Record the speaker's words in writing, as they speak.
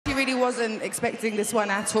really wasn't expecting this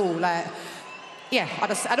one at all. Like, yeah,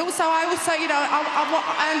 and also, you know,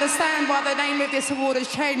 I understand why the name of this award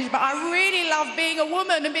has changed, but I really love being a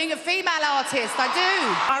woman and being a female artist. I do.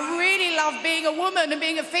 I really love being a woman and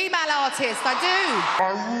being a female artist. I do.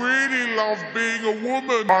 I really love being a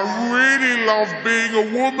woman. I really love being a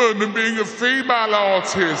woman and being a female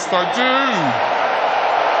artist. I do.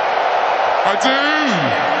 I do.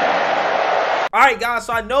 All right, guys,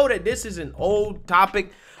 so I know that this is an old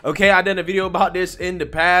topic. Okay, I done a video about this in the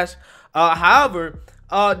past. However,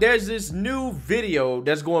 there's this new video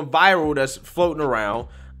that's going viral that's floating around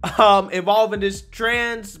involving this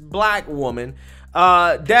trans black woman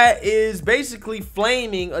that is basically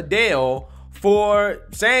flaming Adele for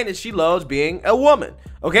saying that she loves being a woman.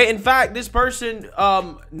 Okay, in fact, this person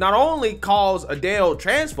not only calls Adele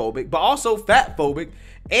transphobic, but also fatphobic,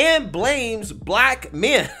 and blames black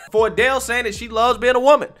men for Adele saying that she loves being a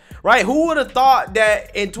woman, right? Who would have thought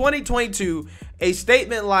that in 2022, a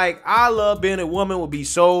statement like "I love being a woman" would be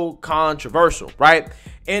so controversial, right?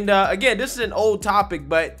 And again, this is an old topic,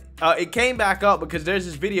 but it came back up because there's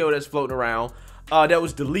this video that's floating around that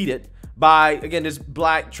was deleted by, again, this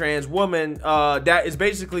black trans woman that is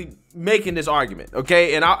basically making this argument,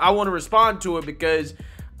 okay? And I want to respond to it because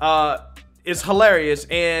it's hilarious,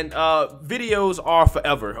 and videos are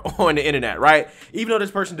forever on the internet, right? Even though this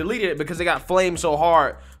person deleted it because they got flamed so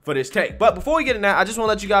hard for this take. But before we get in that, I just want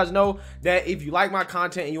to let you guys know that if you like my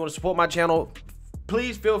content and you want to support my channel,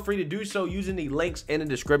 please feel free to do so using the links in the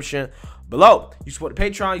description below. You support the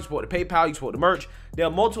Patreon, you support the PayPal, you support the merch. There are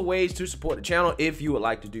multiple ways to support the channel if you would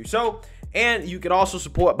like to do so. And you can also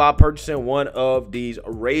support by purchasing one of these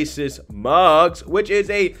racist mugs, which is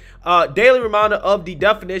a daily reminder of the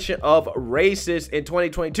definition of racist in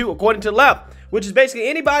 2022, according to the left, which is basically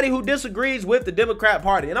anybody who disagrees with the Democrat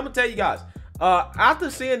Party. And I'm gonna tell you guys, after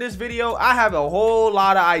seeing this video, I have a whole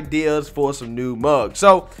lot of ideas for some new mugs.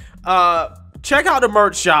 So check out the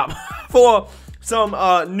merch shop for some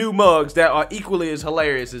new mugs that are equally as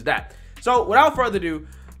hilarious as that. So without further ado,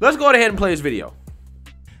 let's go ahead and play this video.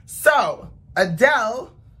 So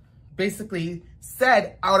Adele basically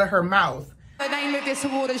said out of her mouth, the name of this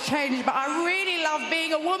award has changed, but I really love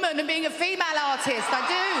being a woman and being a female artist. I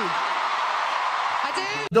do. I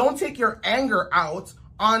do. Don't take your anger out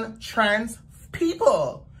on trans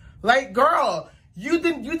people. Like, girl, you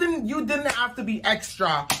didn't have to be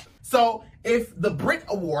extra. So if the Brit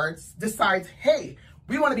Awards decides, hey,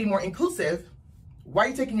 we want to be more inclusive, why are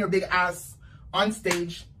you taking your big ass on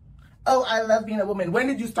stage? Oh, I love being a woman. When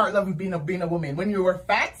did you start loving being a woman? When you were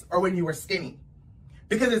fat or when you were skinny?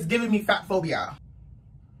 Because it's giving me fat phobia.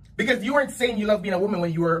 Because you weren't saying you love being a woman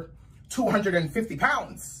when you were 250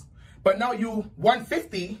 pounds. But now you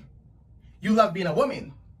 150, you love being a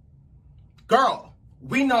woman. Girl,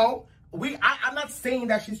 we know, I'm not saying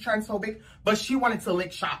that she's transphobic, but she wanted to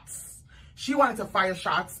lick shots. She wanted to fire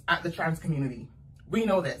shots at the trans community. We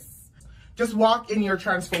know this. Just walk in your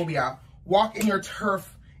transphobia. Walk in your turfism.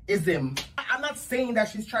 I'm not saying that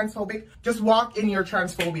she's transphobic. Just walk in your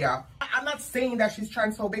transphobia. I'm not saying that she's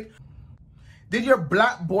transphobic. Did your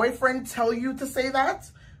black boyfriend tell you to say that?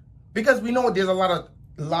 Because we know there's a lot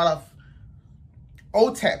of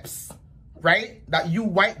OTEPs, right? That you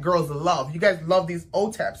white girls love. You guys love these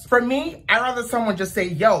OTEPs. For me, I'd rather someone just say,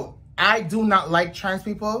 yo, I do not like trans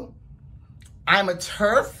people. I'm a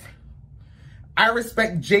turf. I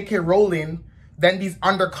respect J.K. Rowling than these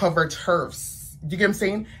undercover turfs. You get what I'm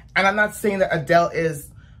saying? And I'm not saying that Adele is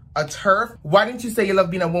a turf. Why didn't you say you love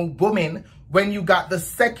being a woman when you got the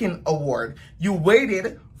second award? You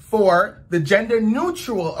waited for the gender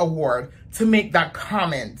neutral award to make that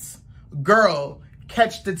comment. Girl,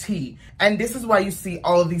 catch the tea. And this is why you see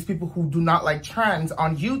all of these people who do not like trans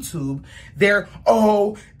on YouTube. They're,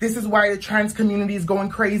 oh, this is why the trans community is going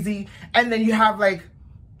crazy. And then you have like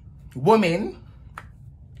women,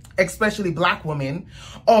 especially black women,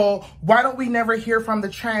 oh, why don't we never hear from the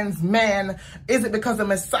trans men? Is it because of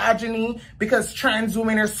misogyny? Because trans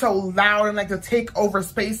women are so loud and like to take over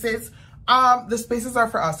spaces? The spaces are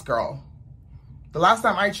for us, girl. The last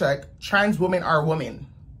time I checked, trans women are women.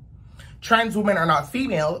 Trans women are not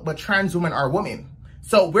female, but trans women are women.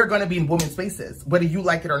 So we're gonna be in women's spaces, whether you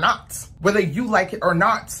like it or not. Whether you like it or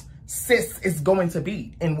not, cis is going to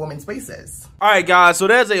be in women's spaces. All right, guys, so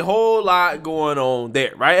there's a whole lot going on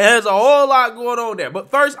there, right? There's a whole lot going on there. But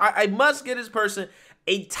first, I must give this person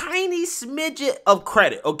a tiny smidget of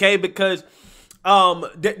credit, okay? Because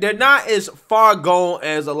they're not as far gone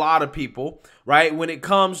as a lot of people, right? When it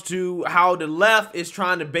comes to how the left is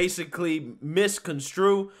trying to basically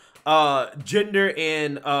misconstrue gender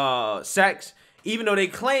and sex. Even though they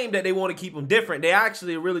claim that they want to keep them different, they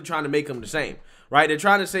actually are really trying to make them the same, right? They're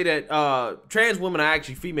trying to say that trans women are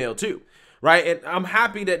actually female too, right? And I'm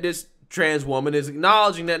happy that this trans woman is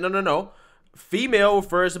acknowledging that no, female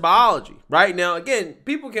refers to biology, right? Now, again,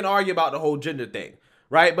 people can argue about the whole gender thing,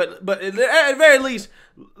 right? But at the very least,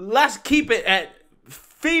 let's keep it at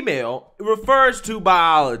female refers to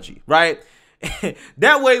biology, right?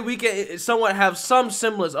 That way we can somewhat have some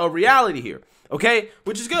semblance of reality here, okay?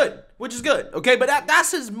 Which is good, okay? But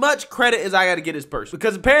that's as much credit as I got to get this person,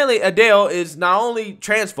 because apparently Adele is not only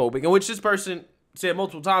transphobic, in which this person said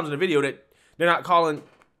multiple times in the video that they're not calling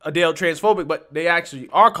Adele transphobic, but they actually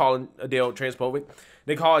are calling Adele transphobic.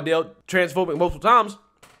 They call Adele transphobic multiple times,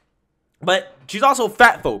 but she's also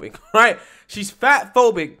fatphobic, right? She's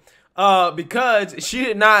fatphobic because she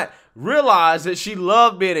did not realize that she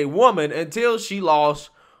loved being a woman until she lost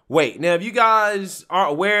weight. Now, if you guys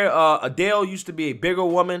aren't aware, Adele used to be a bigger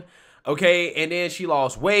woman, okay, and then she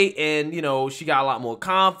lost weight, and, you know, she got a lot more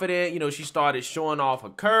confident. You know, she started showing off her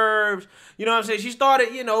curves. You know what I'm saying? She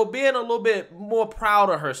started, you know, being a little bit more proud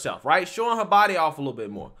of herself, right? Showing her body off a little bit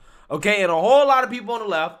more, okay? And a whole lot of people on the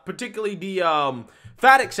left, particularly the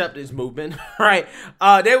fat acceptance movement, right?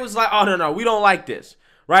 They was like, oh, no, we don't like this,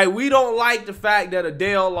 right? We don't like the fact that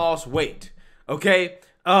Adele lost weight, okay?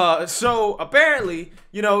 So apparently,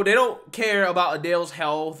 you know, they don't care about Adele's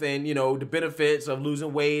health and, you know, the benefits of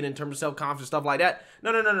losing weight in terms of self-confidence, stuff like that.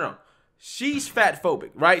 No. She's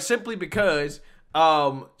fatphobic, right? Simply because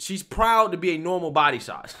she's proud to be a normal body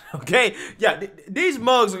size, okay? Yeah, these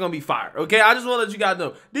mugs are gonna be fire, okay? I just want to let you guys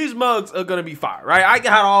know, these mugs are gonna be fire, right? I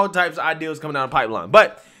got all types of ideas coming down the pipeline.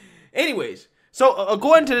 But anyways, so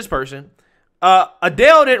according to this person,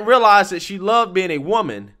 Adele didn't realize that she loved being a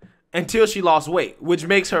woman until she lost weight, which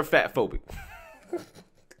makes her fatphobic.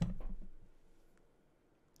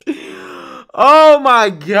 Oh my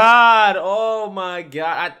God.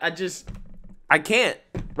 I can't,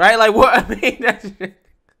 right? Like, what? I mean,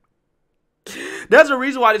 that's the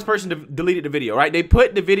reason why this person deleted the video, right? They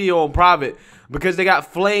put the video on private because they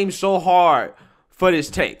got flamed so hard for this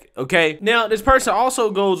take, okay? Now, this person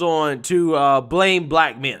also goes on to blame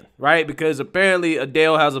black men, right? Because apparently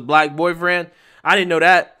Adele has a black boyfriend. I didn't know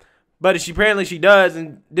that. But apparently she does,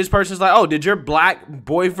 and this person's like, oh, did your black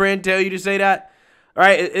boyfriend tell you to say that?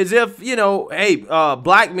 Right? As if, you know, hey,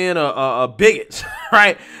 black men are bigots,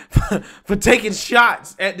 right? For taking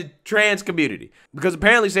shots at the trans community. Because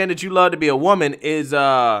apparently saying that you love to be a woman is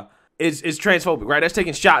transphobic, right? That's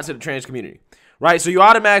taking shots at the trans community, right? So you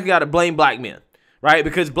automatically got to blame black men, right?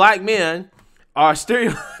 Because black men are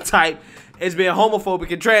stereotyped as being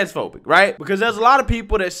homophobic and transphobic, right? Because there's a lot of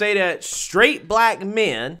people that say that straight black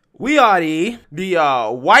men, we are the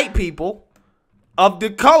white people of the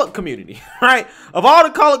colored community, right? Of all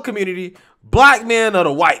the colored community, black men are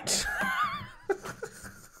the whites.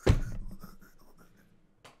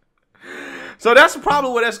 So that's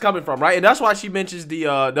probably where that's coming from, right? And that's why she mentions the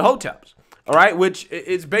hotels, all right? Which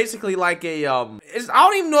is basically like a, I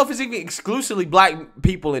don't even know if it's even exclusively black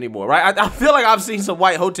people anymore, right? I feel like I've seen some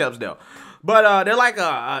white hotels now. But they're like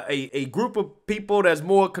a group of people that's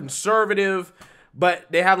more conservative,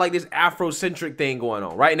 but they have like this Afrocentric thing going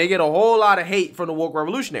on, right? And they get a whole lot of hate from the woke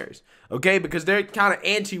revolutionaries, okay? Because they're kind of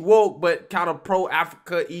anti-woke, but kind of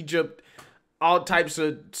pro-Africa, Egypt, all types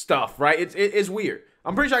of stuff, right? It's weird.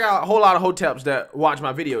 I'm pretty sure I got a whole lot of hoteps that watch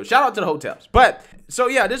my videos. Shout out to the hoteps. But, so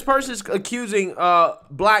yeah, this person's accusing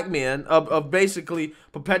black men of basically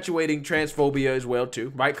perpetuating transphobia as well,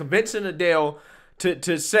 too, right? Convincing Adele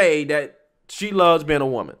to say that she loves being a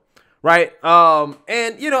woman, right?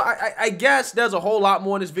 And, you know, I guess there's a whole lot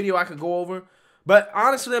more in this video I could go over. But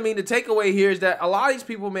honestly, I mean, the takeaway here is that a lot of these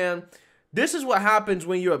people, man, this is what happens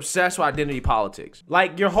when you're obsessed with identity politics.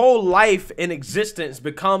 Like, your whole life and existence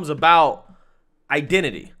becomes about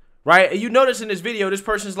identity, right? And you notice in this video, this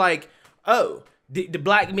person's like, oh, the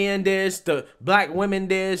black men this, the black women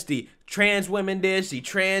this, the trans women this, the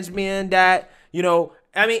trans men that, you know.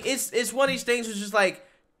 I mean, it's one of these things which is just like,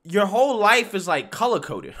 your whole life is like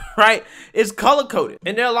color-coded, right? It's color-coded.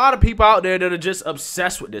 And there are a lot of people out there that are just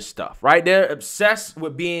obsessed with this stuff, right? They're obsessed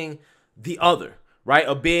with being the other, right?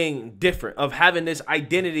 Of being different, of having this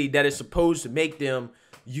identity that is supposed to make them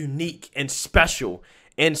unique and special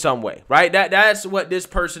in some way, right? That's what this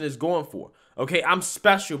person is going for, okay? I'm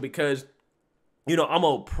special because, you know, I'm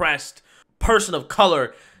an oppressed person of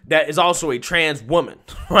color that is also a trans woman,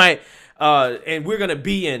 right? And we're going to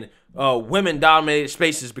be in women-dominated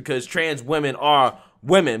spaces because trans women are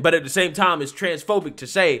women. But at the same time, it's transphobic to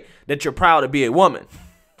say that you're proud to be a woman.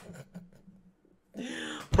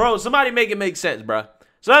 Bro, somebody make it make sense, bro.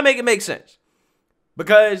 Somebody make it make sense.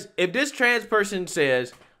 Because if this trans person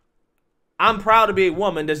says, I'm proud to be a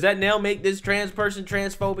woman. Does that now make this trans person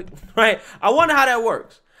transphobic? Right? I wonder how that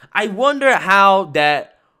works. I wonder how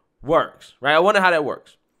that works. Right? I wonder how that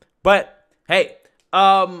works. But hey,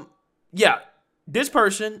 yeah, this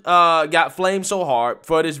person got flamed so hard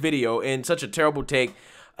for this video in such a terrible take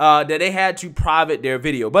that they had to private their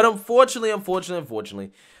video. But unfortunately,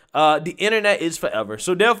 the internet is forever.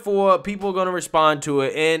 So therefore, people are going to respond to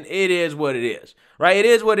it, and it is what it is. Right? It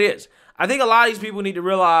is what it is. I think a lot of these people need to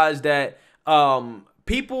realize that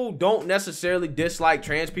people don't necessarily dislike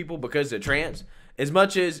trans people because they're trans, as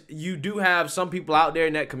much as you do have some people out there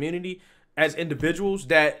in that community as individuals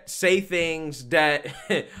that say things that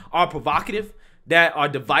are provocative, that are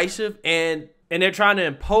divisive, and they're trying to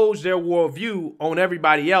impose their worldview on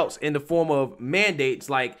everybody else in the form of mandates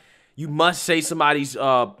like you must say somebody's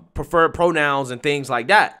preferred pronouns and things like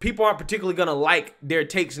that. People aren't particularly gonna like their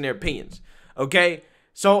takes and their opinions, okay?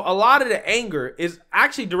 So a lot of the anger is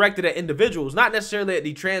actually directed at individuals, not necessarily at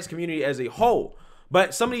the trans community as a whole.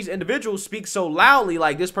 But some of these individuals speak so loudly,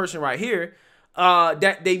 like this person right here,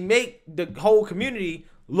 that they make the whole community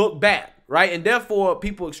look bad, right? And therefore,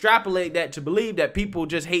 people extrapolate that to believe that people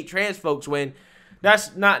just hate trans folks when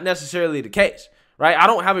that's not necessarily the case, right? I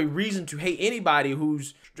don't have a reason to hate anybody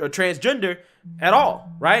who's a transgender at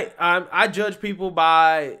all, right? I judge people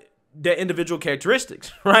by their individual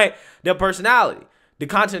characteristics, right? Their personality, the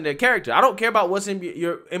content of their character. I don't care about what's in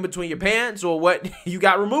between your pants or what you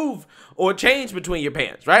got removed or changed between your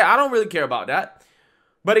pants, right? I don't really care about that.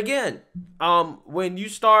 But again, when you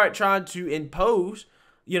start trying to impose,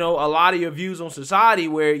 you know, a lot of your views on society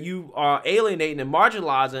where you are alienating and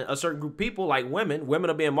marginalizing a certain group of people like women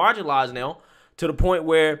are being marginalized now to the point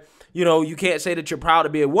where, you know, you can't say that you're proud to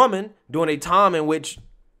be a woman during a time in which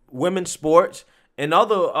women's sports and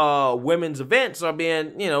other women's events are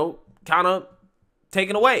being, you know, kind of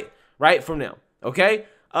taken away, right, from them, okay?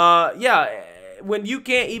 Yeah, when you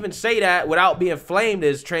can't even say that without being flamed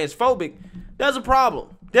as transphobic, there's a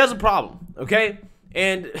problem. There's a problem, okay?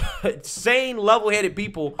 And sane, level-headed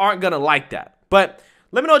people aren't going to like that. But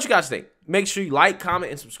let me know what you guys think. Make sure you like,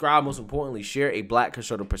 comment, and subscribe. Most importantly, share a Black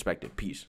conservative perspective. Peace.